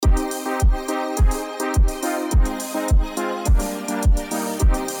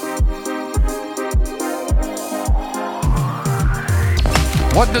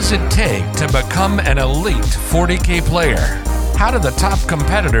What does it take to become an elite 40K player? How do the top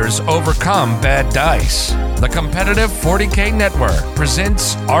competitors overcome bad dice? The Competitive 40K Network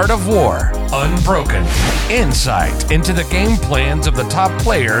presents Art of War, Unbroken. Insight into the game plans of the top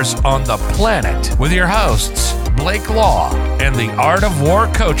players on the planet with your hosts, Blake Law and the Art of War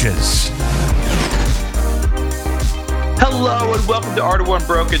coaches. Hello and welcome to Art of War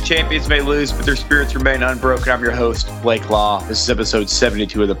Unbroken. Champions may lose, but their spirits remain unbroken. I'm your host, Blake Law. This is episode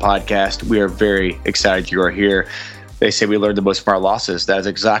 72 of the podcast. We are very excited you are here. They say we learned the most from our losses. That is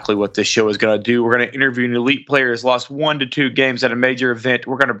exactly what this show is going to do. We're going to interview an elite players lost 1 to 2 games at a major event.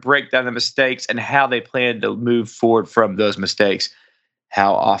 We're going to break down the mistakes and how they plan to move forward from those mistakes.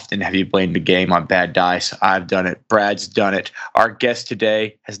 How often have you blamed the game on bad dice? I've done it. Brad's done it. Our guest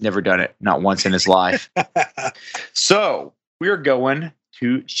today has never done it, not once in his life. So we are going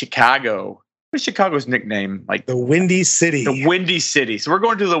to Chicago. What's Chicago's nickname? Like the Windy City. The Windy City. So we're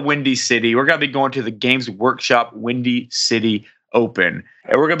going to the Windy City. We're going to be going to the Games Workshop Windy City Open.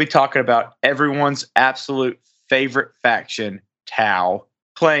 And we're going to be talking about everyone's absolute favorite faction, Tau,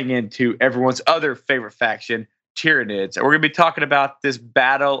 playing into everyone's other favorite faction, Tyranids. And we're going to be talking about this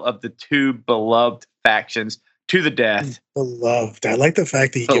battle of the two beloved factions to the death. Beloved. I like the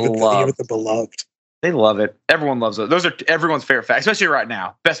fact that you give it the beloved. They love it. Everyone loves it. Those are everyone's favorite factions, especially right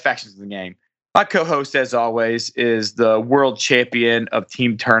now. Best factions in the game. My co-host, as always, is the world champion of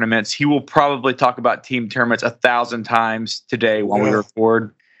team tournaments. He will probably talk about team tournaments 1,000 times today while we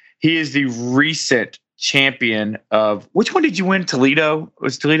record. He is the recent champion of... Which one did you win? Toledo?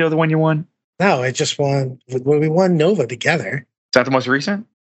 Was Toledo the one you won? No, I just won... We won Nova together. Is that the most recent?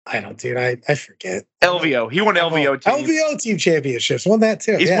 I don't, dude. I forget. LVO. He won LVO team. LVO team championships. Won that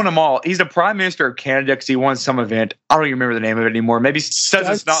too. He's won them all. He's the Prime Minister of Canada because he won some event. I don't even remember the name of it anymore. Maybe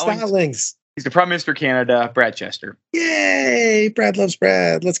Snotlings. He's the Prime Minister of Canada, Brad Chester. Yay! Brad loves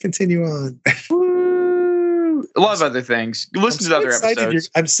Brad. Let's continue on. Woo! A lot of other things. Listen to the other episodes.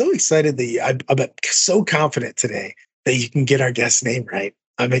 I'm so excited that I'm so confident today that you can get our guest name right.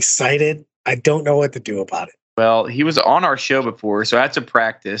 I'm excited. I don't know what to do about it. Well, he was on our show before, so I had to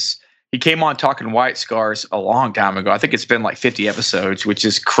practice. He came on talking White Scars a long time ago. I think it's been like 50 episodes, which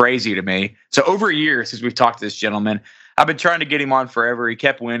is crazy to me. So over a year since we've talked to this gentleman. I've been trying to get him on forever. He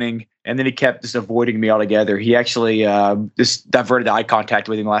kept winning, and then he kept just avoiding me altogether. He actually just diverted eye contact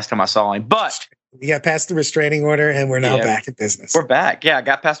with him the last time I saw him. But we got past the restraining order, and we're now back in business. We're back. Yeah, I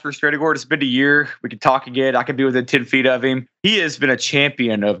got past the restraining order. It's been a year. We could talk again. I could be within 10 feet of him. He has been a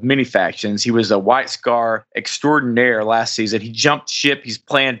champion of many factions. He was a White Scar extraordinaire last season. He jumped ship. He's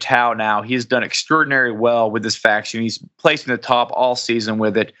playing Tau now. He has done extraordinarily well with this faction. He's placed in the top all season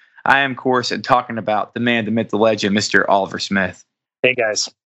with it. I am, of course, and talking about the man, the myth, the legend, Mr. Oliver Smith. Hey, guys.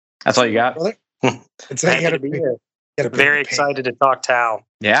 That's all you got? It's happy to be here. Very excited to talk Tau.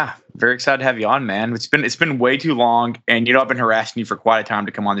 Yeah, very excited to have you on, man. It's been way too long, and I've been harassing you for quite a time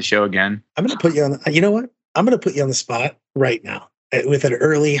to come on the show again. I'm going to put you on. You know what? I'm going to put you on the spot right now with an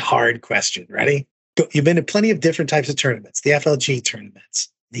early hard question. Ready? You've been to plenty of different types of tournaments: the FLG tournaments,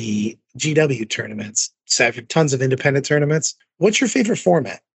 the GW tournaments, tons of independent tournaments. What's your favorite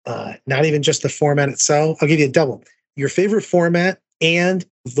format? Not even just the format itself. I'll give you a double. Your favorite format and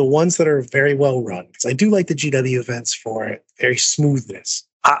the ones that are very well run. Because I do like the GW events for very smoothness.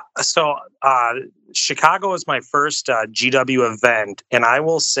 So Chicago was my first GW event, and I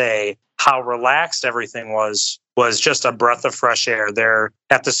will say how relaxed everything was just a breath of fresh air. They're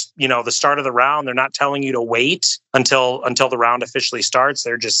at the start of the round. They're not telling you to wait until the round officially starts.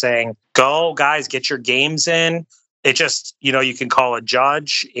 They're just saying, "Go, guys, get your games in." It just, you can call a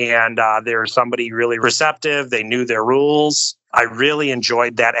judge, and there's somebody really receptive. They knew their rules. I really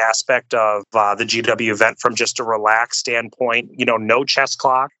enjoyed that aspect of the GW event from just a relaxed standpoint. No chess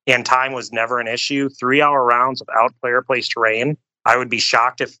clock, and time was never an issue. 3-hour rounds without player place terrain. I would be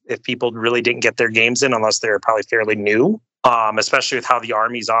shocked if people really didn't get their games in unless they're probably fairly new, especially with how the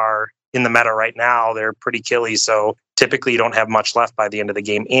armies are in the meta right now. They're pretty killy, so typically you don't have much left by the end of the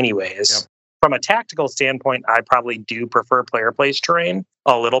game anyways. Yep. From a tactical standpoint, I probably do prefer player place terrain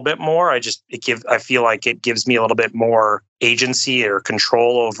a little bit more. I feel like it gives me a little bit more agency or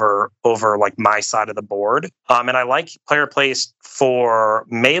control over like my side of the board. And I like player place for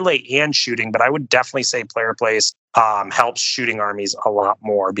melee and shooting, but I would definitely say player place helps shooting armies a lot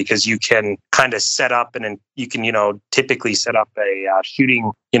more because you can kind of set up and you can, typically set up a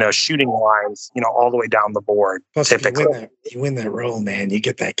shooting lines, all the way down the board. Plus, typically. You win that roll, man. You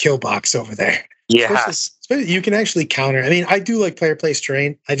get that kill box over there. Yes. You can actually counter. I mean, I do like player place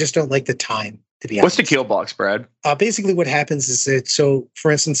terrain. I just don't like the time, to be honest. What's the kill box, Brad? Basically what happens is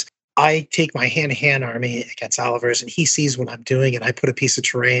for instance, I take my hand-to-hand army against Oliver's, and he sees what I'm doing, and I put a piece of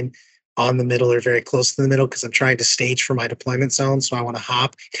terrain on the middle or very close to the middle because I'm trying to stage for my deployment zone, so I want to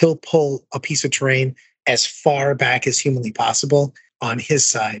hop. He'll pull a piece of terrain as far back as humanly possible on his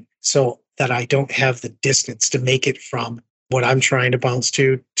side so that I don't have the distance to make it from what I'm trying to bounce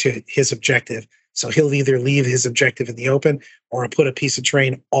to his objective. So he'll either leave his objective in the open or put a piece of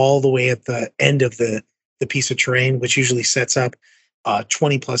terrain all the way at the end of the piece of terrain, which usually sets up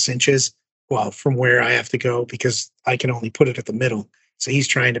 20 plus inches, well, from where I have to go because I can only put it at the middle. So he's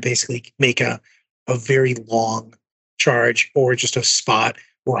trying to basically make a very long charge or just a spot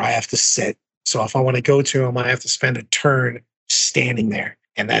where I have to sit. So if I want to go to him, I have to spend a turn standing there.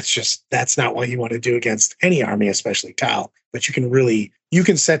 And that's not what you want to do against any army, especially Tau. But you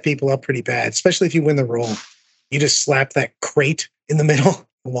can set people up pretty bad, especially if you win the roll. You just slap that crate in the middle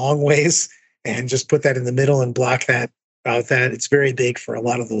long ways and just put that in the middle and block that out. That it's very big for a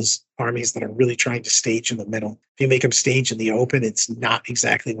lot of those armies that are really trying to stage in the middle. If you make them stage in the open, it's not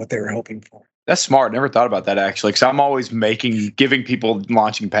exactly what they were hoping for. That's smart. Never thought about that, actually, because I'm always giving people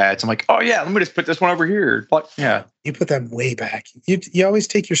launching pads. I'm like, oh, yeah, let me just put this one over here. Like, yeah. You put them way back. You always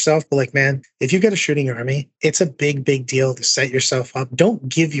take yourself, but like, man, if you get a shooting army, it's a big, big deal to set yourself up. Don't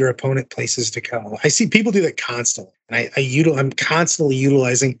give your opponent places to go. I see people do that constantly. And I'm constantly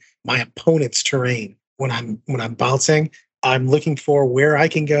utilizing my opponent's terrain when I'm bouncing. I'm looking for where I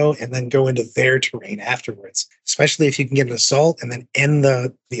can go and then go into their terrain afterwards, especially if you can get an assault and then end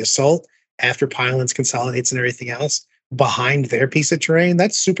the assault after pylons consolidates and everything else behind their piece of terrain.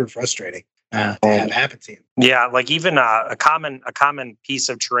 That's super frustrating to have happen to you. Yeah, like even a common piece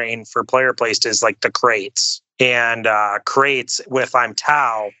of terrain for player placed is like the crates. And crates, if I'm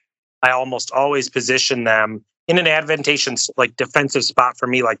Tau, I almost always position them in an advantageous, like defensive spot for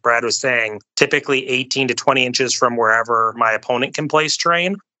me, like Brad was saying, typically 18 to 20 inches from wherever my opponent can place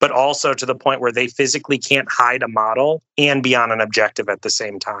terrain, but also to the point where they physically can't hide a model and be on an objective at the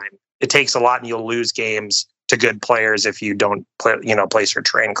same time. It takes a lot, and you'll lose games to good players if you don't place your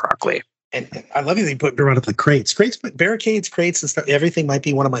terrain correctly. And I love you that you put around up the crates. But barricades, crates, and stuff. Everything might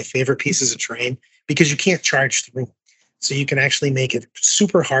be one of my favorite pieces of terrain because you can't charge through. So you can actually make it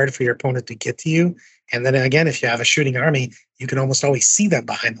super hard for your opponent to get to you. And then again, if you have a shooting army, you can almost always see them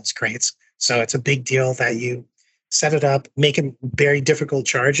behind those crates. So it's a big deal that you set it up, make them very difficult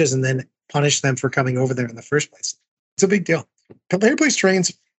charges, and then punish them for coming over there in the first place. It's a big deal. Player place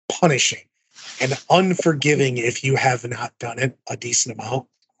terrain's punishing and unforgiving if you have not done it a decent amount.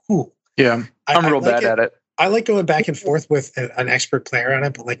 Ooh. Yeah, I'm real bad at it. I like going back and forth with an expert player on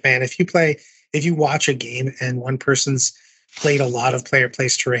it, but like, man, if you watch a game and one person's played a lot of player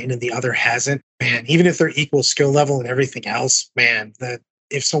place terrain and the other hasn't, man, even if they're equal skill level and everything else, man,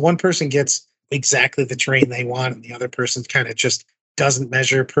 if one person gets exactly the terrain they want and the other person kind of just doesn't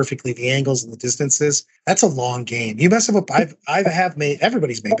measure perfectly the angles and the distances, that's a long game. You mess up.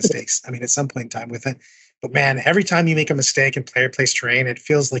 Everybody's made mistakes. I mean, at some point in time with it, but man, every time you make a mistake in player place terrain, it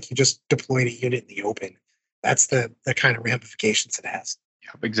feels like you just deployed a unit in the open. That's the kind of ramifications it has.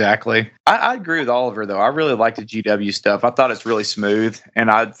 Exactly. I agree with Oliver, though. I really like the GW stuff. I thought it's really smooth,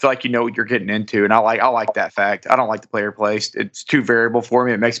 and I feel like you know what you're getting into, and I like that fact. I don't like the player placed. It's too variable for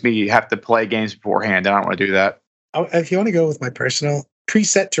me. It makes me have to play games beforehand. I don't want to do that. If you want to go with my personal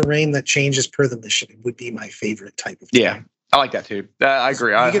preset terrain that changes per the mission, it would be my favorite type of terrain. Yeah, I like that too. I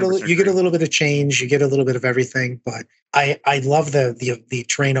agree. You get a little bit of change. You get a little bit of everything, but I love the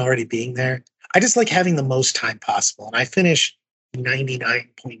terrain already being there. I just like having the most time possible, and I finish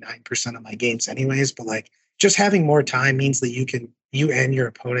 99.9% of my games anyways, but like just having more time means that you and your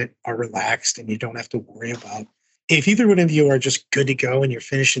opponent are relaxed and you don't have to worry about if either one of you are just good to go and you're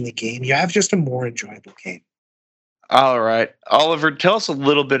finishing the game. You have just a more enjoyable game. All right. Oliver, tell us a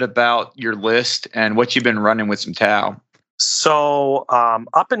little bit about your list and what you've been running with some Tau. So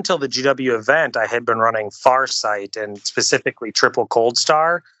up until the GW event, I had been running Farsight and specifically triple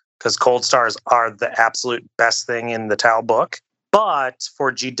Coldstar, because Coldstars are the absolute best thing in the Tau book. But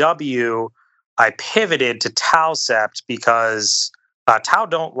for GW, I pivoted to Tau Sept because Tau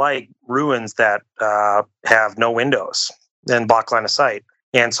don't like ruins that have no windows and block line of sight.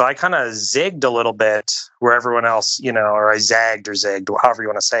 And so I kind of zigged a little bit where everyone else, or I zagged or zigged, however you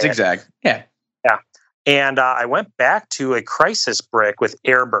want to say Zigzag. it. Yeah. Yeah. And I went back to a crisis brick with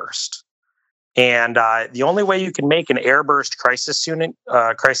Airburst. And the only way you can make an Airburst crisis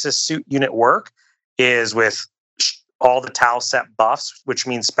suit unit work is with all the Tau set buffs, which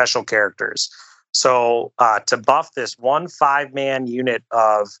means special characters. So to buff this 1 5-man unit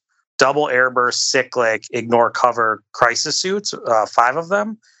of double Airburst, Cyclic, ignore cover crisis suits, 5 of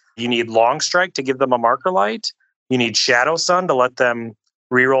them, you need Longstrike to give them a Markerlight. You need Shadow Sun to let them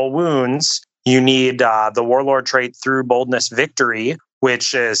reroll wounds. You need the Warlord trait through Boldness Victory,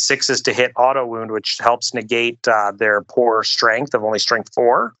 which is 6 to hit auto wound, which helps negate their poor strength of only strength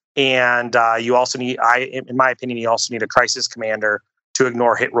 4. And you also need, in my opinion, you also need a Crisis Commander to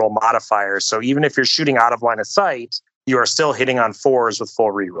ignore hit roll modifiers. So even if you're shooting out of line of sight, you are still hitting on 4s with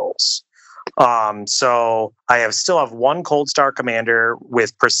full rerolls. So I still have one Coldstar Commander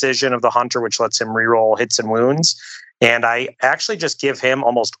with Precision of the Hunter, which lets him reroll hits and wounds. And I actually just give him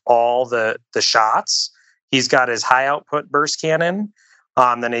almost all the shots. He's got his high output burst cannon.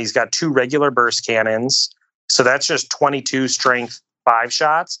 Then he's got 2 regular burst cannons. So that's just 22 strength 5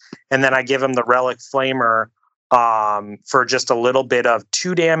 shots. And then I give him the Relic Flamer for just a little bit of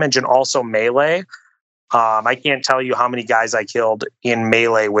 2 damage and also melee. I can't tell you how many guys I killed in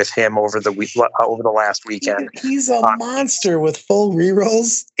melee with him over the last weekend. He's a monster with full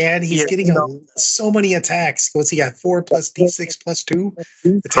rerolls, and he's getting so many attacks. What's he got? 4 plus D6 plus 2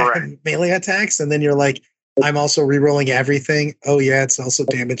 melee attacks, and then you're like, I'm also rerolling everything. Oh yeah, it's also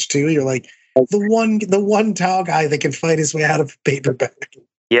damage too. You're like the one Tau guy that can fight his way out of paperback.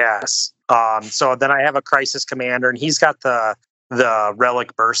 Yes. So then I have a Crisis Commander, and he's got the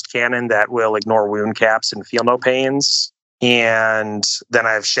Relic Burst Cannon that will ignore wound caps and feel no pains. And then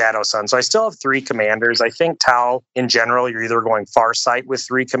I have Shadow Sun. So I still have 3 commanders. I think Tau, in general, you're either going Farsight with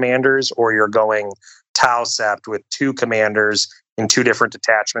 3 commanders, or you're going Tau Sept with 2 commanders in 2 different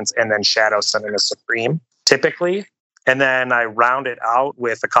detachments, and then Shadow Sun and a Supreme, typically. And then I round it out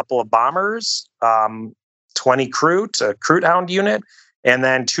with a couple of bombers, 20 Kroot, a Kroot Hound unit, and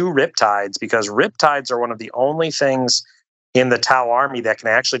then 2 Riptides, because Riptides are one of the only things in the Tau army that can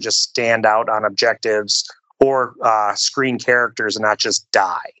actually just stand out on objectives or screen characters and not just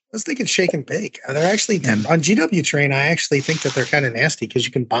die. I was thinking shake and bake. They're actually, on GW Train, I actually think that they're kind of nasty because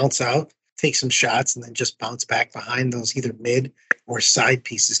you can bounce out, take some shots, and then just bounce back behind those either mid or side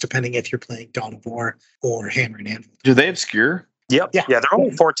pieces, depending if you're playing Dawn of War or Hammer and Anvil. Do they obscure? Yep. Yeah, they're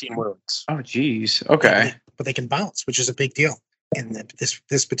only 14 wounds. Oh, geez. Okay. But they can bounce, which is a big deal in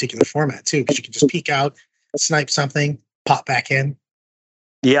this particular format, too, because you can just peek out, snipe something, pop back in.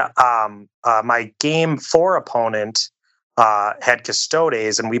 Yeah. My game 4 opponent had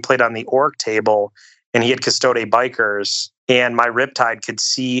Custodes, and we played on the orc table, and he had Custode bikers, and my Riptide could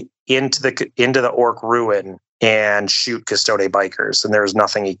see into the orc ruin and shoot Custode bikers, and there was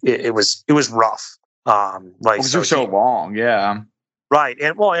nothing. It was rough. They're so long, yeah. Right,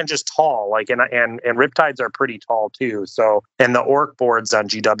 and just tall, and Riptides are pretty tall too. So, and the orc boards on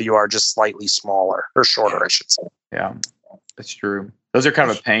GW are just slightly smaller or shorter, I should say. Yeah, that's true. Those are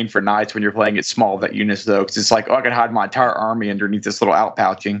kind of a pain for knights when you're playing it small vet units, though, because it's like, I can hide my entire army underneath this little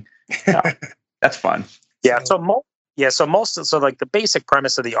outpouching. Yeah, that's fun. Yeah, so the basic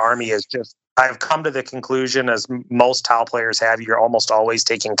premise of the army is just, I've come to the conclusion, as most Tau players have, you're almost always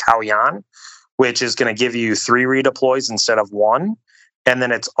taking Kauyan, which is going to give you 3 redeploys instead of 1. And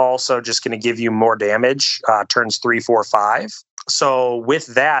then it's also just going to give you more damage, turns 3, 4, 5. So with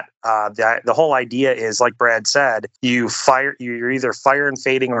that, the whole idea is, like Brad said, you're either fire and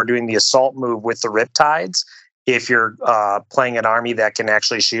fading or doing the assault move with the Riptides if you're playing an army that can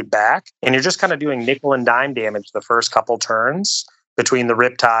actually shoot back. And you're just kind of doing nickel and dime damage the first couple turns between the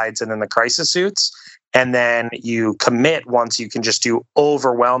Riptides and then the Crisis Suits. And then you commit once you can just do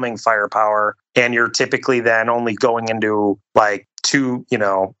overwhelming firepower. And you're typically then only going into like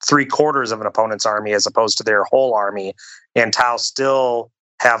 3/4 of an opponent's army as opposed to their whole army. And Tau still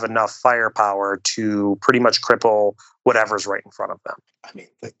have enough firepower to pretty much cripple whatever's right in front of them. I mean,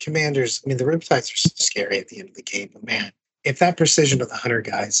 the commanders, the Riptides are so scary at the end of the game. But man, if that Precision of the Hunter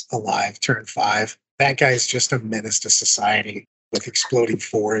guy's alive, turn 5, that guy's just a menace to society with exploding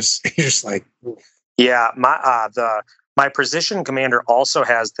 4s. You're just like, oof. Yeah, my Precision Commander also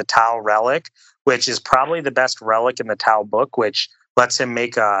has the Tau Relic, which is probably the best relic in the Tau book, which lets him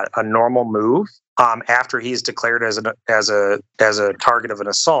make a normal move after he's declared as a target of an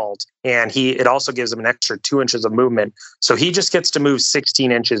assault, and it also gives him an extra 2 inches of movement. So he just gets to move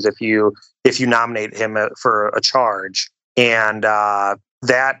 16 inches if you nominate him for a charge, and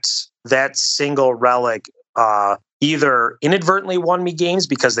that single relic either inadvertently won me games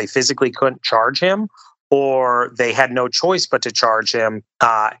because they physically couldn't charge him, or they had no choice but to charge him,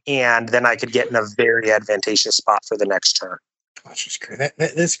 and then I could get in a very advantageous spot for the next turn. Gosh, it's crazy.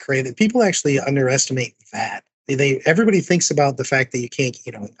 That's crazy. People actually underestimate that. Everybody thinks about the fact that you can't,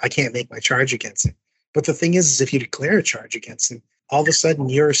 I can't make my charge against him. But the thing is if you declare a charge against him, all of a sudden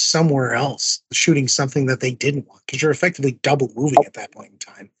you're somewhere else shooting something that they didn't want, because you're effectively double moving at that point in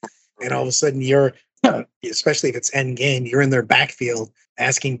time. And all of a sudden you're especially if it's end game, you're in their backfield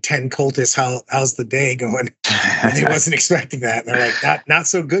asking 10 cultists how's the day going. And they wasn't expecting that. And they're like, not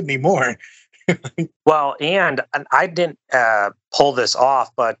so good anymore. Well, and I didn't pull this off,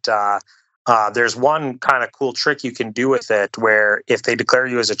 but there's one kind of cool trick you can do with it where if they declare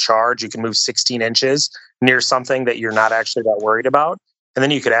you as a charge, you can move 16 inches near something that you're not actually that worried about. And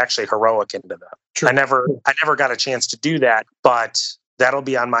then you could actually heroic into them. True. I never got a chance to do that, but that'll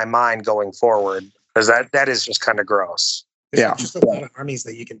be on my mind going forward because that is just kind of gross. There's just a lot of armies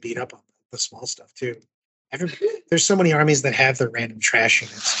that you can beat up on the small stuff too. There's so many armies that have their random trash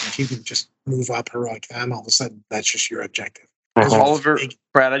units. If you can just move up heroic them, all of a sudden that's just your objective. Oliver,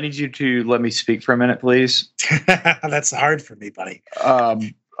 Brad, I need you to let me speak for a minute, please. That's hard for me, buddy.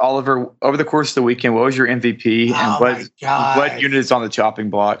 Oliver, over the course of the weekend, what was your MVP and what unit is on the chopping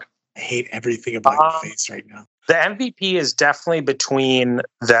block? I hate everything about your face right now. The MVP is definitely between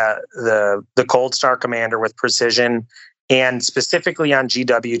the Coldstar commander with precision and specifically on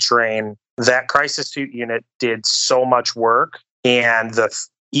GW terrain. That Crisis Suit unit did so much work, and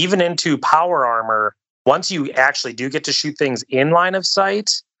even into power armor. Once you actually do get to shoot things in line of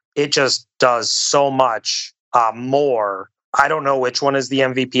sight, it just does so much more. I don't know which one is the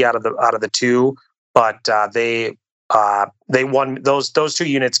MVP out of the two, but they won. Those two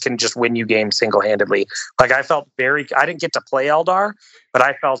units can just win you games single-handedly. Like I didn't get to play Eldar, but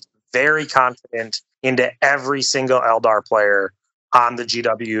I felt very confident into every single Eldar player on the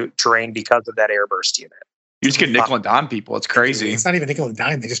GW terrain because of that airburst unit. You just get nickel and dime people. It's crazy. It's not even nickel and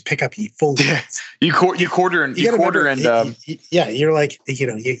dime. They just pick up full. Yeah. You quarter and you're like,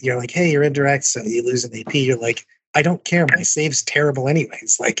 you're like, hey, you're indirect, so you lose an AP. You're like, I don't care. My save's terrible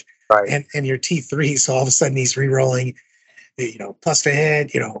anyways. Like, right. And you're T3, so all of a sudden he's re-rolling, plus to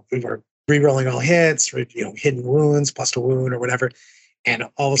hit. We were re-rolling all hits, hidden wounds, plus to wound or whatever. And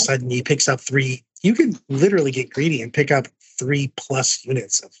all of a sudden he picks up 3. You can literally get greedy and pick up 3+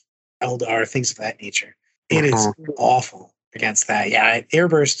 units of Eldar, things of that nature. It is awful against that. Yeah,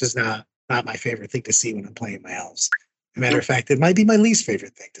 Airburst is not my favorite thing to see when I'm playing my elves. As a matter of fact, it might be my least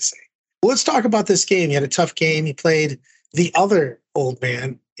favorite thing to see. Well, let's talk about this game. You had a tough game. You played the other old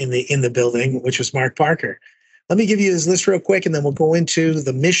man in the building, which was Mark Parker. Let me give you his list real quick, and then we'll go into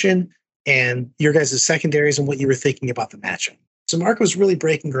the mission and your guys' secondaries and what you were thinking about the matchup. So Mark was really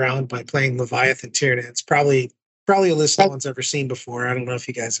breaking ground by playing Leviathan Tyranid. It's probably a list no one's ever seen before. I don't know if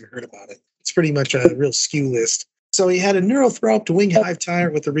you guys have heard about it. It's pretty much a real skew list. So he had a Neurothrop to Wing Hive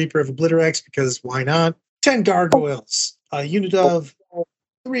Tyrant with the Reaper of Obliterex, because why not? 10 Gargoyles, a unit of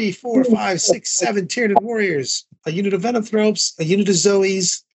 3, 4, 5, 6, 7 Tyranid Warriors, a unit of Venothropes, a unit of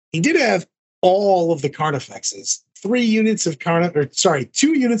Zoes. He did have all of the Carnifexes. 2 units of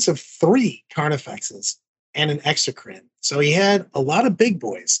 3 Carnifexes and an Exocrine. So he had a lot of big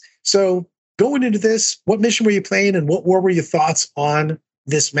boys. So going into this, what mission were you playing, and what were your thoughts on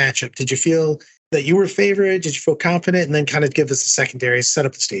this matchup? Did you feel that you were favored? Did you feel confident? And then kind of give us the secondary, set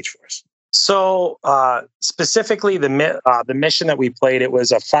up the stage for us. So specifically, the mission that we played, it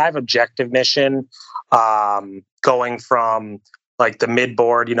was a 5 objective mission, going from like the mid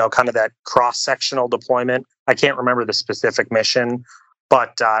board, kind of that cross-sectional deployment. I can't remember the specific mission,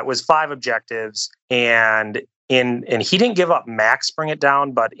 but it was 5 objectives, and he didn't give up max bring it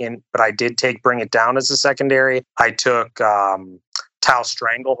down, but I did take bring it down as a secondary. I took Tau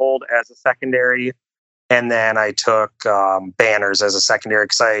Stranglehold as a secondary, and then I took Banners as a secondary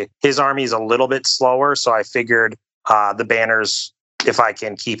because his army is a little bit slower, so I figured the Banners, if I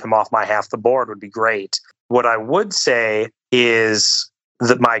can keep him off my half the board, would be great. What I would say is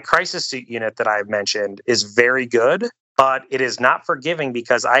that my Crisis Suit unit that I've mentioned is very good, but it is not forgiving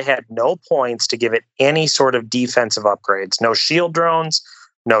because I had no points to give it any sort of defensive upgrades. No shield drones,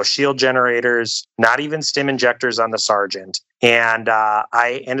 no shield generators, not even stim injectors on the Sergeant. And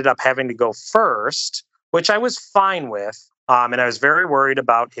I ended up having to go first, which I was fine with. And I was very worried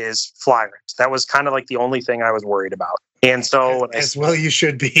about his fly rate. That was kind of like the only thing I was worried about. And so... As well you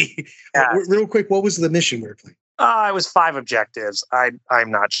should be. Real quick, what was the mission we were playing? It was 5 objectives. I'm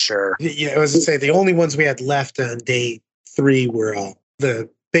not sure. Yeah, I was going to say, the only ones we had left on day 3 were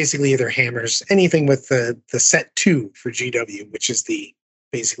basically either hammers, anything with the set 2 for GW, which is the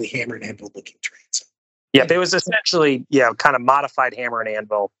basically hammer and anvil looking terrain. So, yeah, it was essentially, kind of modified hammer and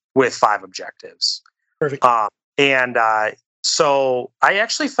anvil with 5 objectives. Perfect. So I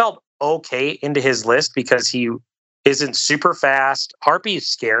actually felt okay into his list because he isn't super fast. Harpies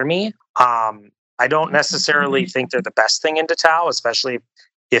scare me. I don't necessarily think they're the best thing into Tau, especially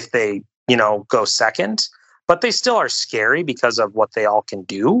if they, go second. But they still are scary because of what they all can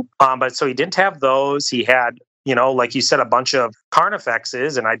do. But so he didn't have those. He had, like you said, a bunch of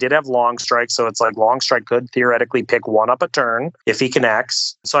Carnifexes, and I did have Longstrike, so it's like Longstrike could theoretically pick one up a turn if he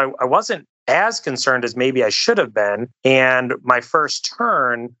connects. So I wasn't as concerned as maybe I should have been. And my first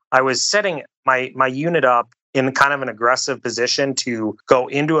turn, I was setting my unit up in kind of an aggressive position to go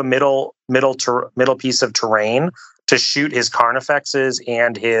into a middle piece of terrain to shoot his Carnifexes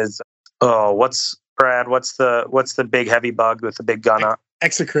and his what's the big heavy bug with the big gun up?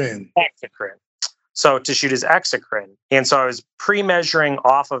 Exocrine. So to shoot his Exocrine. And so I was pre-measuring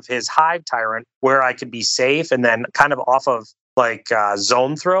off of his Hive Tyrant where I could be safe, and then kind of off of like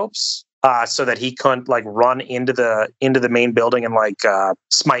zone thropes so that he couldn't like run into the main building and like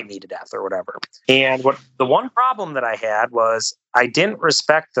smite me to death or whatever. And the one problem that I had was I didn't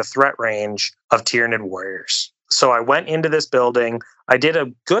respect the threat range of Tyranid warriors. So I went into this building. I did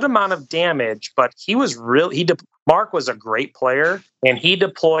a good amount of damage, but Mark was a great player, and he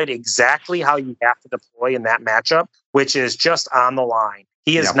deployed exactly how you have to deploy in that matchup, which is just on the line.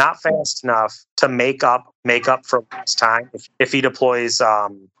 He is not fast enough to make up for last time if he deploys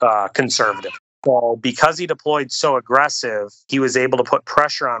conservative. So because he deployed so aggressive, he was able to put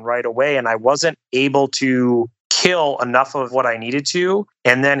pressure on right away, and I wasn't able to kill enough of what I needed to.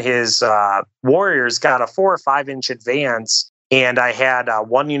 And then his warriors got a 4 or 5 inch advance. And I had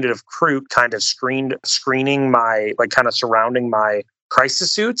one unit of Kroot kind of screening my, like kind of surrounding my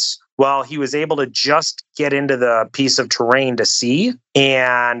crisis suits. Well, he was able to just get into the piece of terrain to see.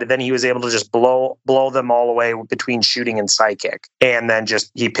 And then he was able to just blow them all away between shooting and psychic. And then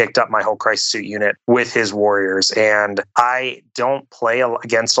he picked up my whole crisis suit unit with his warriors. And I don't play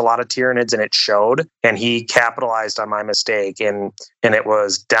against a lot of Tyranids, and it showed. And he capitalized on my mistake. And it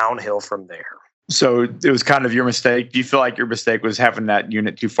was downhill from there. So it was kind of your mistake. Do you feel like your mistake was having that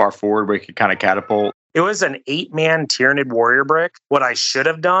unit too far forward where you could kind of catapult? It was an 8-man Tyranid warrior brick. What I should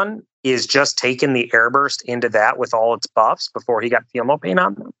have done is just taken the Airburst into that with all its buffs before he got Feel No Pain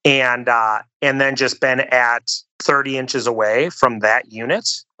on them. And then just been at 30 inches away from that unit,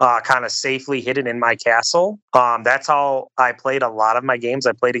 kind of safely hidden in my castle. That's how I played a lot of my games.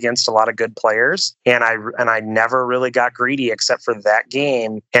 I played against a lot of good players, and I never really got greedy except for that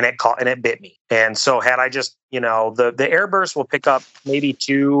game, and it bit me. And so had I just, the Airburst will pick up maybe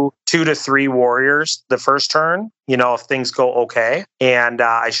two to three warriors the first turn, if things go okay. And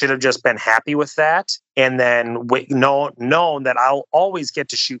I should have just been happy with that, and then known that I'll always get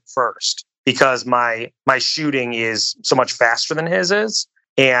to shoot first, because my shooting is so much faster than his is.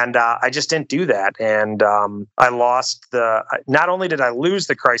 And I just didn't do that. And I lost not only did I lose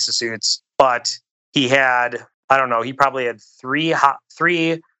the crisis suits, but he had, he probably had three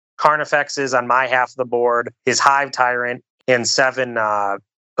Carnifexes on my half of the board, his Hive Tyrant, and 7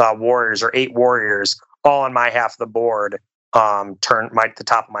 warriors or 8 warriors all on my half of the board, the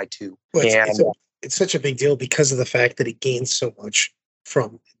top of my 2. Well, it's such a big deal because of the fact that it gains so much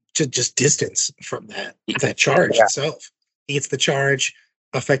from just distance from that charge itself. He gets the charge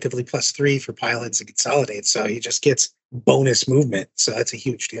effectively +3 for pilots and consolidate, so he just gets bonus movement. So that's a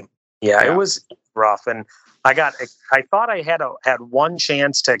huge deal. Yeah, it was rough, and I thought I had one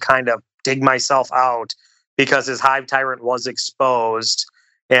chance to kind of dig myself out because his Hive Tyrant was exposed,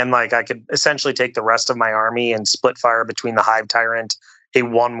 and like I could essentially take the rest of my army and split fire between the Hive Tyrant, a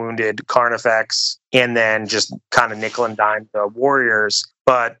 1 wounded Carnifex, and then just kind of nickel and dime the warriors.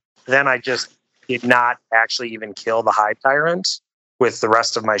 But then I just did not actually even kill the Hive Tyrant with the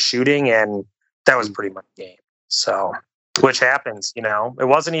rest of my shooting, and that was pretty much the game. So, which happens, it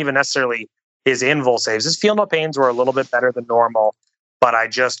wasn't even necessarily his invul saves. His Feel No Pains were a little bit better than normal, but I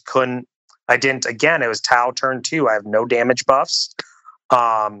just couldn't. I didn't. Again, it was Tau turn 2. I have no damage buffs,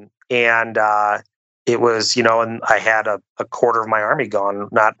 and it was, and I had a quarter of my army gone,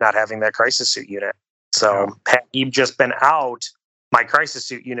 not having that crisis suit unit. So had he just been out, my crisis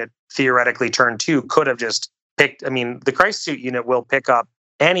suit unit theoretically turn 2 could have just picked. I mean, the crisis suit unit will pick up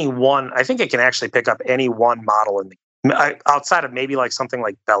any one. I think it can actually pick up any one model in the outside of maybe like something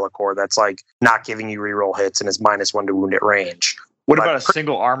like Bellicor that's like not giving you reroll hits and is -1 to wound at range. What about a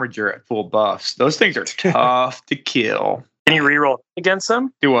single armature at full buffs? Those things are tough to kill. Can you reroll against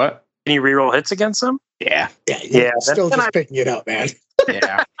them? Do what? Can you reroll hits against them? Yeah. Still just picking it up, man.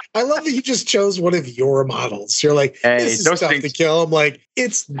 Yeah. I love that you just chose one of your models. You're like, this is tough to kill. I'm like,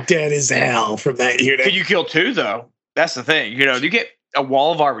 it's dead as hell from that unit. Can you kill 2 though? That's the thing. You get a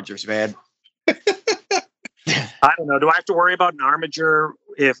wall of armatures, man. I don't know. Do I have to worry about an armature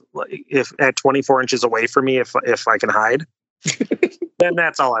if at 24 inches away from me if I can hide? Then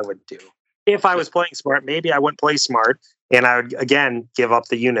that's all I would do. If I was playing smart, maybe I wouldn't play smart, and I would again give up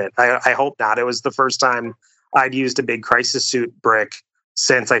the unit. I hope not. It was the first time I'd used a big crisis suit brick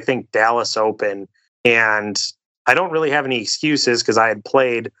since I think Dallas Open, and I don't really have any excuses because I had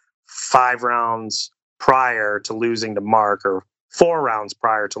played 5 rounds prior to losing to Mark, or 4 rounds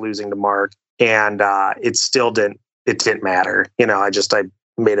prior to losing to Mark, and it still didn't matter. I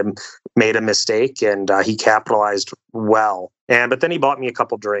made a mistake, and he capitalized well. But then he bought me a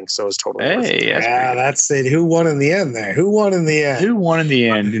couple drinks, so it was totally worth it. That's it. Who won in the end there? Who won in the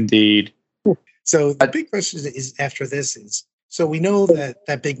end? Indeed. So the big question is after this is, so we know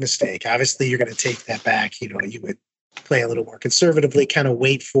that big mistake, obviously you're going to take that back. You would play a little more conservatively, kind of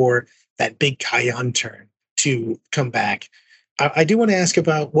wait for that big Kayan turn to come back. I do want to ask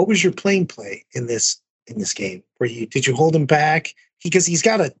about, what was your playing play in this game? Did you hold him back? Because he's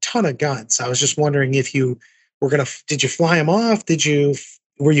got a ton of guns. I was just wondering if you did you fly him off?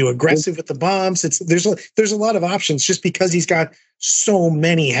 Were you aggressive with the bombs? There's a lot of options, just because he's got so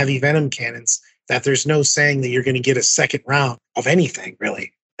many heavy venom cannons that there's no saying that you're going to get a second round of anything,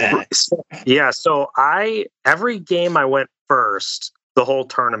 really. So every game I went first, the whole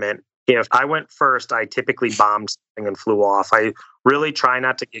tournament, if I went first, I typically bombed something and flew off. I really try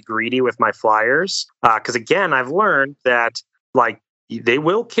not to get greedy with my flyers, because again, I've learned that they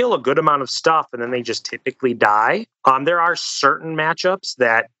will kill a good amount of stuff and then they just typically die. There are certain matchups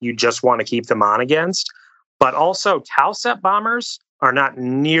that you just want to keep them on against, but also Tauset bombers are not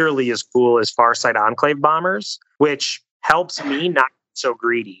nearly as cool as Farsight Enclave bombers, which helps me not be so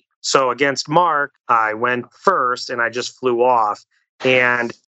greedy. So against Mark, I went first and I just flew off.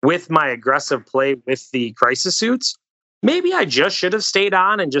 And with my aggressive play with the crisis suits, maybe I just should have stayed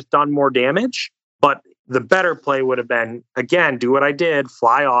on and just done more damage. But the better play would have been, again, do what I did,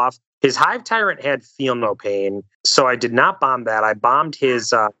 fly off. His Hive Tyrant had Feel No Pain, so I did not bomb that. I bombed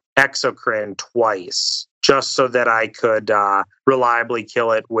his Exocrine twice, just so that I could reliably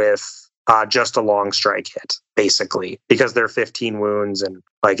kill it with just a Longstrike hit, basically, because they're 15 wounds and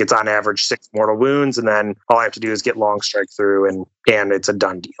it's on average 6 mortal wounds, and then all I have to do is get Longstrike through, and it's a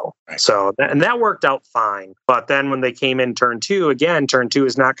done deal. Right. So that worked out fine. But then when they came in turn 2, again, turn 2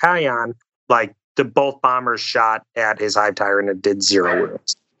 is not Kayan, both bombers shot at his Hive Tyrant and did 0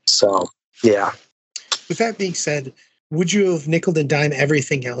 wounds. So, yeah. With that being said, would you have nickel and dime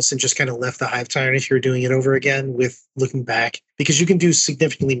everything else and just kind of left the Hive Tyrant if you were doing it over again with looking back? Because you can do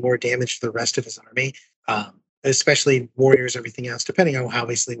significantly more damage to the rest of his army, especially warriors, everything else, depending on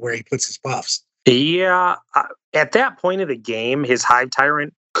obviously where he puts his buffs. Yeah. At that point of the game, his Hive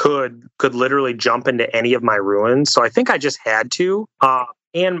Tyrant could literally jump into any of my ruins. So I think I just had to.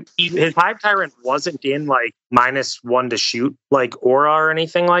 And his Hive Tyrant wasn't in -1 to shoot aura or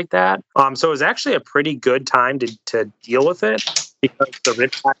anything like that. So it was actually a pretty good time to deal with it, because the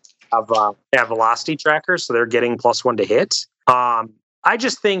Ridpacks have velocity trackers, so they're getting +1 to hit. I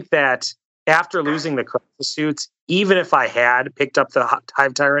just think that after losing the crisis suits, even if I had picked up the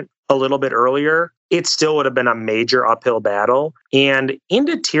Hive Tyrant a little bit earlier, it still would have been a major uphill battle. And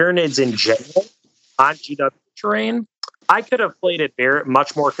into Tyranids in general on GW terrain, I could have played it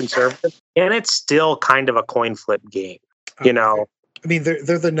much more conservative, and it's still kind of a coin flip game, I mean,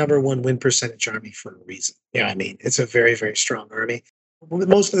 they're the number 1 win percentage army for a reason. It's a very, very strong army.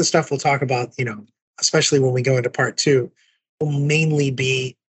 Most of the stuff we'll talk about, especially when we go into part 2, will mainly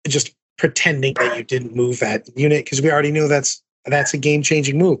be just pretending that you didn't move that unit, because we already know that's a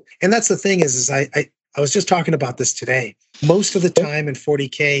game-changing move. And that's the thing is I was just talking about this today. Most of the time in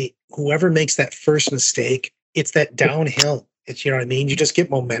 40K, whoever makes that first mistake, it's that downhill. It's, you just get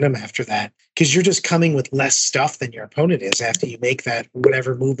momentum after that, because you're just coming with less stuff than your opponent is after you make that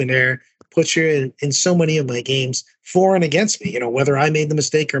whatever move in there. Puts you in so many of my games for and against me, whether I made the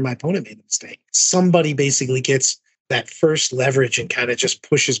mistake or my opponent made the mistake. Somebody basically gets that first leverage and kind of just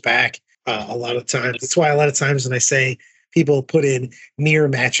pushes back a lot of times. That's why a lot of times when I say people put in mirror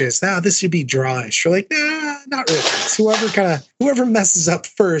matches, this should be drawish. You're like, nah, not really. It's whoever messes up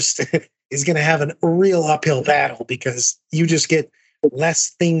first is going to have a real uphill battle, because you just get less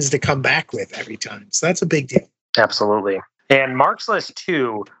things to come back with every time. So that's a big deal. Absolutely. And Mark's List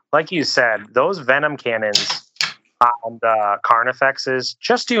 2, like you said, those Venom Cannons on the Carnifexes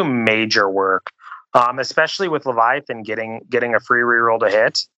just do major work, especially with Leviathan getting a free reroll to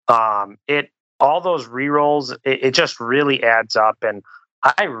hit. All those rerolls, it just really adds up, and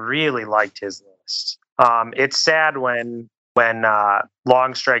I really liked his list. It's sad when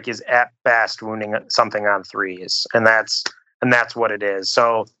Longstrike is at best wounding something on 3s, and that's what it is.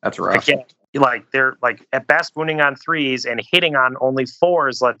 So that's rough. Again, they're at best wounding on 3s and hitting on only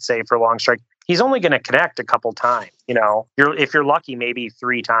 4s. Let's say for Longstrike, he's only going to connect a couple times. If you're lucky, maybe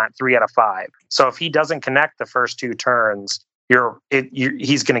 3 out of 5. So if he doesn't connect the first 2 turns,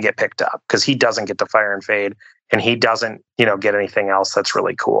 he's going to get picked up, because he doesn't get the Fire and Fade, and he doesn't get anything else that's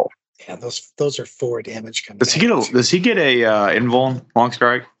really cool. Yeah, those are 4 damage coming. Does he get a invuln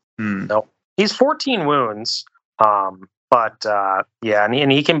Longstrike? No, he's 14 wounds. But yeah,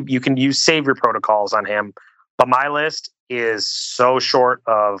 and you can use savior protocols on him. But my list is so short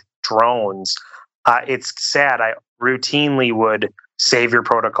of drones. It's sad. I routinely would savior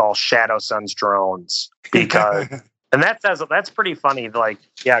protocol Shadow Sun's drones because, and that's pretty funny. Like,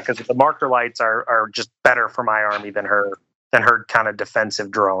 yeah, because the Markerlights are just better for my army than her kind of defensive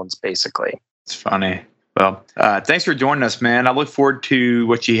drones, basically. It's funny. Well, thanks for joining us, man. I look forward to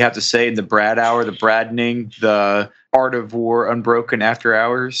what you have to say in the Brad Hour, the Bradning, the Art of War, Unbroken After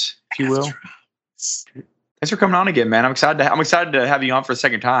Hours, if you will. Thanks for coming on again, man. I'm excited to have you on for a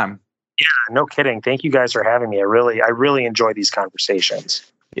second time. Yeah, no kidding. Thank you guys for having me. I really enjoy these conversations.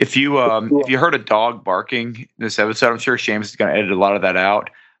 If you heard a dog barking in this episode, I'm sure Seamus is going to edit a lot of that out.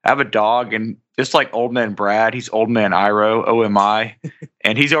 I have a dog, and just like Old Man Brad, he's Old Man Iro, OMI,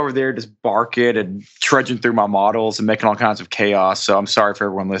 and he's over there just barking and trudging through my models and making all kinds of chaos. So I'm sorry for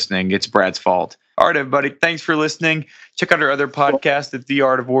everyone listening. It's Brad's fault. All right, everybody. Thanks for listening. Check out our other podcast at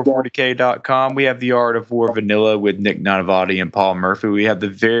theartofwar40k.com. We have The Art of War Vanilla with Nick Nanavati and Paul Murphy. We have the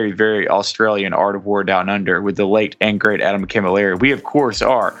very, very Australian Art of War Down Under with the late and great Adam Camilleri. We, of course,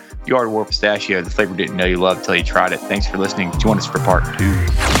 are The Art of War Pistachio, the flavor you didn't know you loved until you tried it. Thanks for listening. Join us for part 2.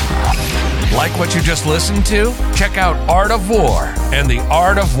 Like what you just listened to? Check out Art of War and the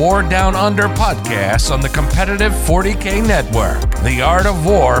Art of War Down Under podcasts on the competitive 40K network,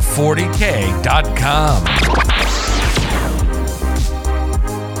 theartofwar40k.com.